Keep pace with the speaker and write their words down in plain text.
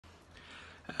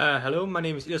Hello, my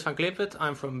name is Ilias Van Cleemput.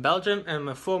 I'm from Belgium. I'm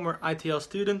a former ITL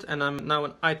student and I'm now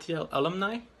an ITL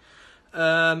alumni.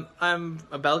 I'm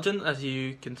a Belgian, as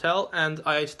you can tell, and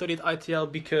I studied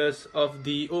ITL because of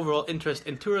the overall interest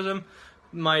in tourism.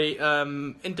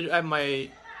 My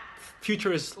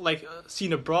future is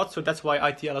seen abroad, so that's why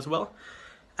ITL as well.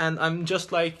 And I'm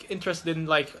just interested in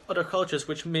other cultures,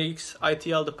 which makes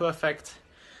ITL the perfect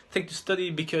thing to study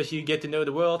because you get to know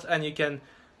the world and you can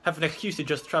have an excuse to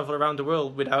just travel around the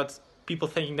world without people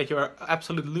thinking that you're an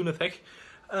absolute lunatic.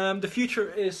 The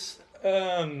future is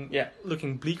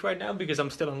looking bleak right now because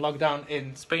I'm still on lockdown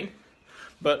in Spain.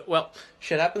 But well,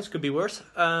 shit happens, could be worse.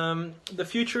 The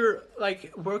future,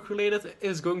 work related,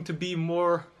 is going to be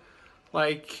more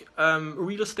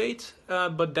real estate,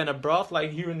 but then abroad,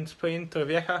 like here in Spain,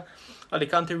 Torrevieja,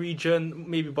 Alicante region,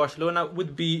 maybe Barcelona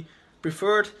would be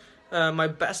preferred. My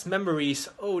best memories,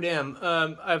 oh damn,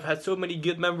 I've had so many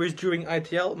good memories during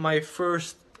ITL. My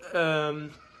first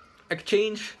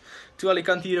exchange to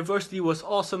Alicante University was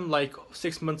awesome,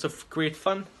 6 months of great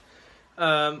fun.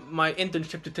 My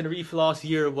internship to Tenerife last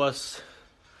year was,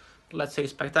 let's say,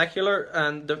 spectacular,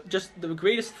 and the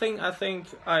greatest thing I think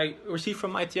I received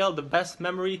from ITL, the best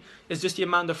memory, is just the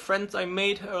amount of friends I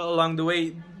made along the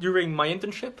way during my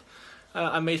internship.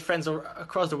 I made friends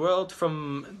across the world,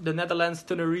 from the Netherlands,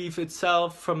 Tenerife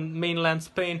itself, from mainland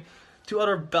Spain, to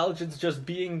other Belgians just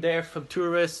being there, from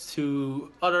tourists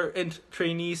to other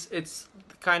trainees. It's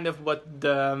kind of what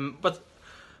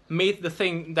made the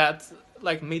thing that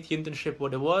made the internship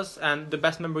what it was. And the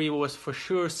best memory was for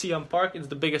sure Siam Park. It's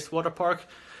the biggest water park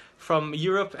from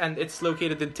Europe and it's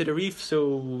located in Tenerife.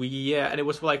 So yeah, and it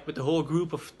was with the whole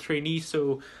group of trainees,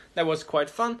 so that was quite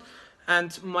fun.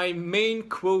 And my main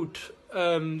quote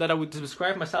that I would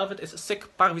describe myself is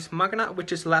sic parvis magna,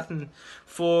 which is Latin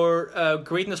for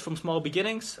greatness from small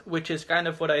beginnings, which is kind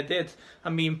of what I did. I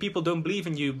mean, people don't believe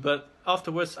in you, but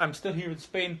afterwards I'm still here in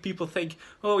Spain. People think,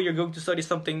 oh, you're going to study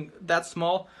something that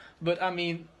small, but I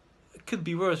mean, it could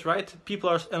be worse, right? People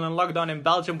are in a lockdown in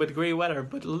Belgium with grey weather,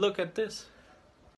 but look at this.